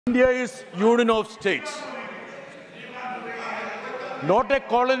India is union of states, not a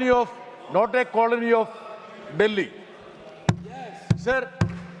colony of Delhi. Yes. Sir,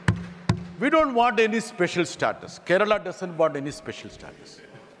 we don't want any special status. Kerala doesn't want any special status.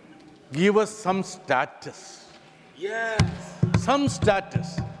 Give us some status. Yes. Some status.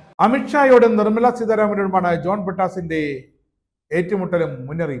 അമിത്ഷായോടും Nirmala സീതാരാമനോടുമാണ് John ബ്രിട്ടാസിന്റെ ഏറ്റുമുട്ടലും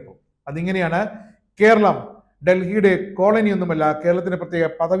മുന്നറിയിപ്പും. അതിങ്ങനെയാണ്: കേരളം ഡൽഹിയുടെ കോളനിയൊന്നുമല്ല, കേരളത്തിന് പ്രത്യേക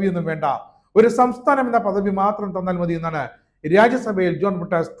പദവിയൊന്നും വേണ്ട, ഒരു സംസ്ഥാനം എന്ന പദവി മാത്രം തന്നാൽ മതി എന്നാണ് രാജ്യസഭയിൽ ജോൺ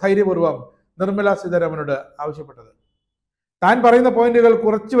ബ്രിട്ടാസ് ധൈര്യപൂർവ്വം നിർമ്മല സീതാരാമനോട് ആവശ്യപ്പെട്ടത്. താൻ പറയുന്ന പോയിന്റുകൾ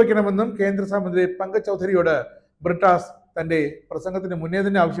കുറച്ചു വെക്കണമെന്നും കേന്ദ്ര സഹമന്ത്രി പങ്കജ് ചൗധരിയോട് ബ്രിട്ടാസ് തന്റെ പ്രസംഗത്തിന് മുന്നേ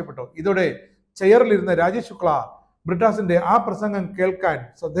തന്നെ ആവശ്യപ്പെട്ടു. ഇതോടെ ചെയറിലിരുന്ന രാജേഷ് ശുക്ല ബ്രിട്ടാസിന്റെ ആ പ്രസംഗം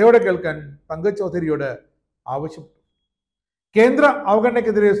ശ്രദ്ധയോടെ കേൾക്കാൻ പങ്കജ് ചൗധരിയോട് ആവശ്യപ്പെട്ടു. കേന്ദ്ര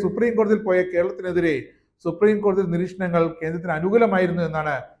അവഗണനയ്ക്കെതിരെ സുപ്രീം കോടതിയിൽ പോയ കേരളത്തിനെതിരെ സുപ്രീം കോടതി നിരീക്ഷണങ്ങൾ കേന്ദ്രത്തിന് അനുകൂലമായിരുന്നു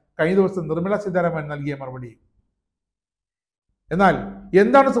എന്നാണ് കഴിഞ്ഞ ദിവസം നിർമ്മല സീതാരാമൻ നൽകിയ മറുപടി. എന്നാൽ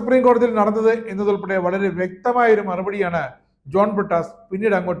എന്താണ് സുപ്രീം കോടതിയിൽ നടന്നത് എന്നതുൾപ്പെടെ വളരെ വ്യക്തമായ ഒരു മറുപടിയാണ് ജോൺ ബ്രിട്ടാസ്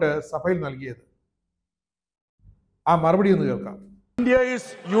പിന്നീട് അങ്ങോട്ട് സഭയിൽ നൽകിയത്. ആ മറുപടി ഒന്ന് കേൾക്കാം. India is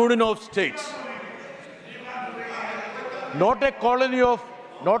union of states, not a colony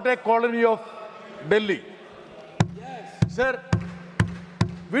of Delhi. Yes. Sir,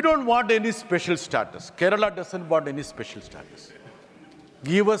 we don't want any special status. Kerala doesn't want any special status.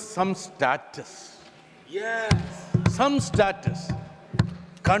 Give us some status. Yes. Some status.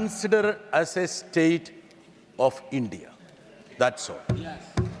 Consider as a state of India. That's all. Yes.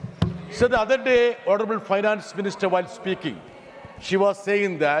 So the other day, Honorable Finance Minister, while speaking, she was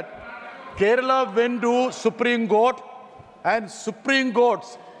saying that Kerala went to Supreme Court and Supreme Court's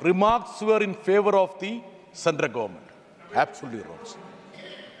remarks were in favor of the central government. Absolutely wrong.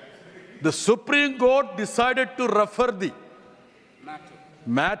 The Supreme Court decided to refer the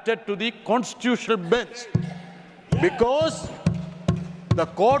matter to the constitutional bench because the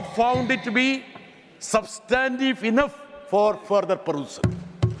court found it to be substantive enough for further perusal.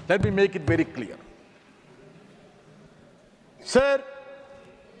 Let me make it very clear. Sir,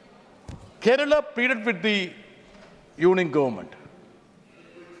 Kerala pleaded with the union government.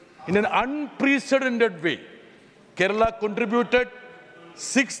 In an unprecedented way, Kerala contributed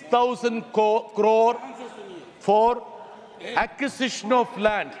 6,000 crore for acquisition of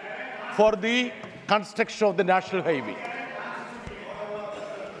land for the construction of the national highway.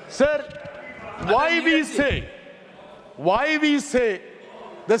 Sir, why we say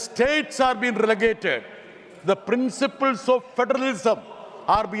the states are being relegated, the principles of federalism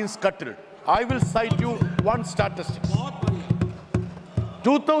are being scuttled. I will cite you one statistic.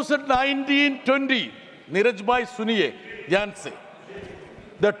 2019-20, Neeraj Bhai Suniye, Janse.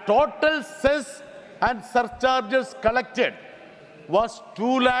 The total cess and surcharges collected was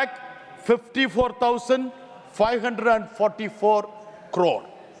 2,54,544 crore.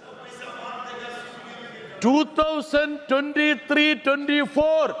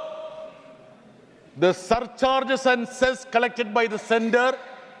 2023-24, the surcharges and cess collected by the sender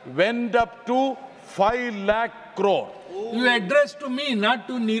went up to 5 lakh crore. You addressed to me, not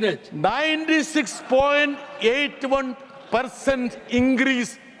to Neeraj. 96.81%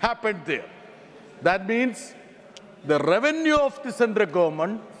 increase happened there. That means the revenue of the central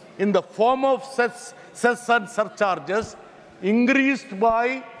government in the form of cess and surcharges increased by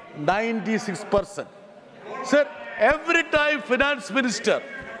 96%. Sir, every time finance minister,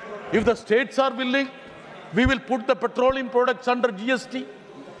 if the states are willing, we will put the petroleum products under GST.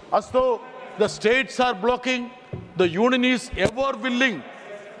 As though the states are blocking, the union is ever willing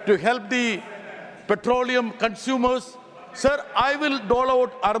to help the petroleum consumers. Sir, I will dole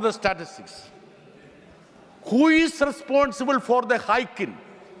out other statistics. Who is responsible for the hike in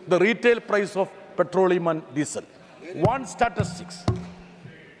the retail price of petroleum and diesel? One statistics.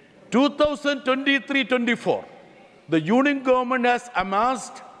 2023-24, the union government has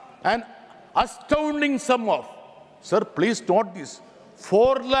amassed an astounding sum of, sir, please note this,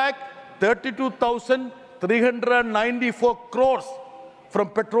 4,32,394 crores from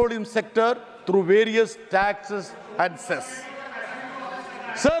petroleum sector through various taxes and cess.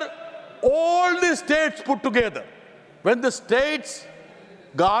 Sir, all the states put together, when the states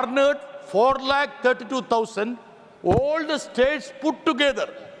garnered 4,32,000, all the states put together,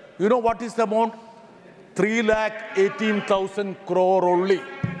 you know what is the amount? 3,18,000 crore only.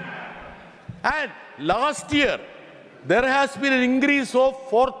 And last year, there has been an increase of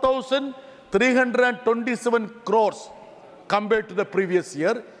 4,327 crores compared to the previous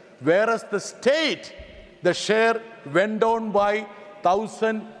year, whereas the state, the share went down by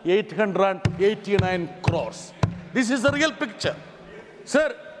 1,889 crores. This is the real picture.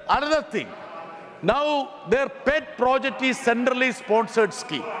 Sir, Another thing, now their pet project is centrally sponsored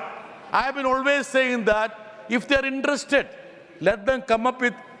scheme. I have been always saying that if they are interested, let them come up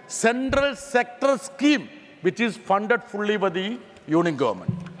with central sector scheme, which is funded fully by the union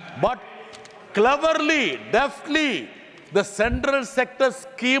government. But cleverly, deftly, the central sector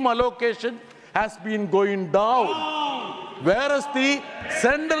scheme allocation has been going down, whereas the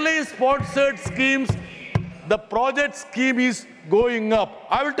centrally sponsored schemes, the project scheme is going up.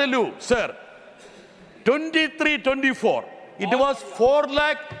 I will tell you, sir, 23-24, it was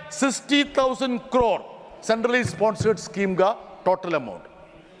 4,60,000 crore centrally sponsored scheme ga total amount.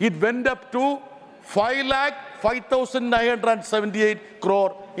 It went up to 5,05,978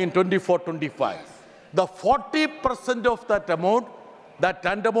 crore in 24-25. The 40% of that amount, that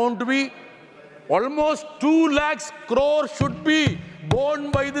tantamount to be almost 2 lakhs crore should be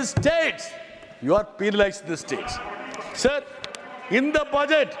borne by the states. You are penalizing the states. Sir, in the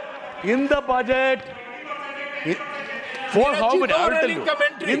budget, for how many? I will tell you.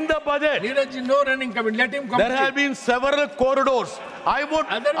 In the budget, Neeraj, no running comment. Let him complete. there have been several corridors. I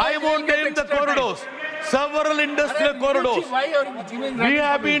won't name the corridors. Several industrial corridors. Why are you giving We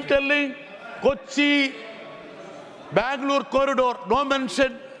have been telling Kochi, Bangalore corridor, no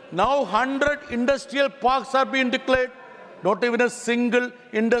mention. Now 100 industrial parks are being declared. Not even a single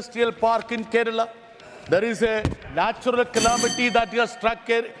industrial park in Kerala. There is a natural calamity that has struck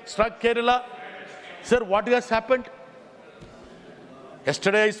Kerala. Sir, what has happened?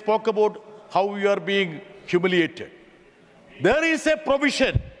 Yesterday I spoke about how we are being humiliated. There is a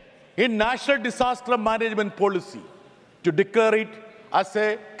provision in National Disaster Management Policy to declare it as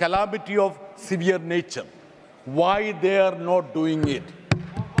a calamity of severe nature. Why they are not doing it?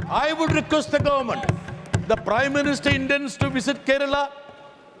 I would request the government, the Prime Minister intends to visit Kerala,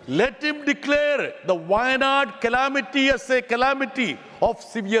 let him declare the Wayanad calamity as a calamity of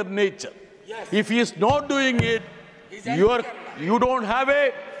severe nature. Yes. If he is not doing it, you don't have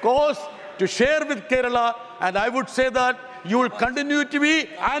a cause to share with Kerala, and I would say that you will continue to be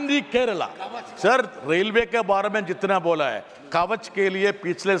anti-Kerala. Sir, railway के बारे में जितना बोला है, कवच के लिए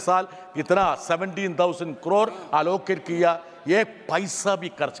पिछले साल कितना 17,000 crore allocate किया, ये पैसा भी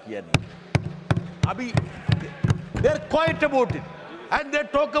खर्च किया नहीं. अभी they're quiet about it, and they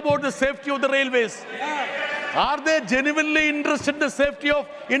talk about the safety of the railways. Are they genuinely interested in the safety of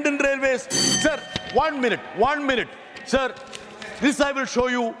Indian railways? Sir, 1 minute. Sir, this I will show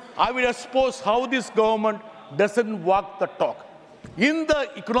you. I will expose how this government doesn't walk the talk. In the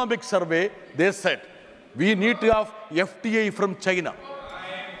economic survey, they said, we need to have FTA from China.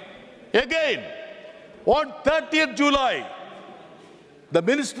 Again, on 30th July, the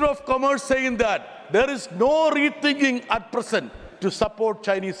Minister of Commerce saying that there is no rethinking at present to support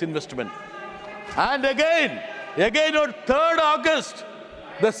Chinese investment. And again on 3rd August,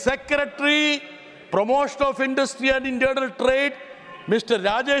 the Secretary, Promotion of Industry and Internal Trade, Mr.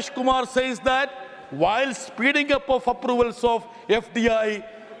 Rajesh Kumar says that while speeding up of approvals of FDI,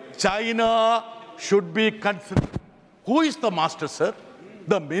 China should be considered. Who is the master, sir?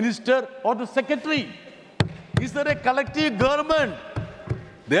 The minister or the secretary? Is there a collective government?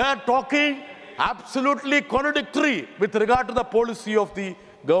 They are talking absolutely contradictory with regard to the policy of the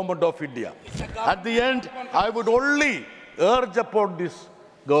government of India. At the end, I would only urge upon this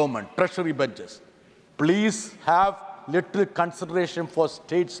government, treasury benches, please have little consideration for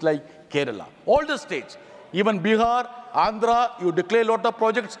states like Kerala. All the states, even Bihar, Andhra, you declare a lot of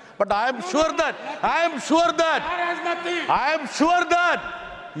projects, but I am sure that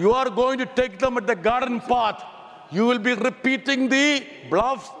you are going to take them at the garden path. You will be repeating the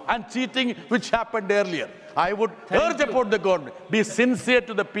bluffs and cheating which happened earlier. I would urge upon the government, be sincere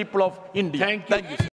to the people of India. Thank you.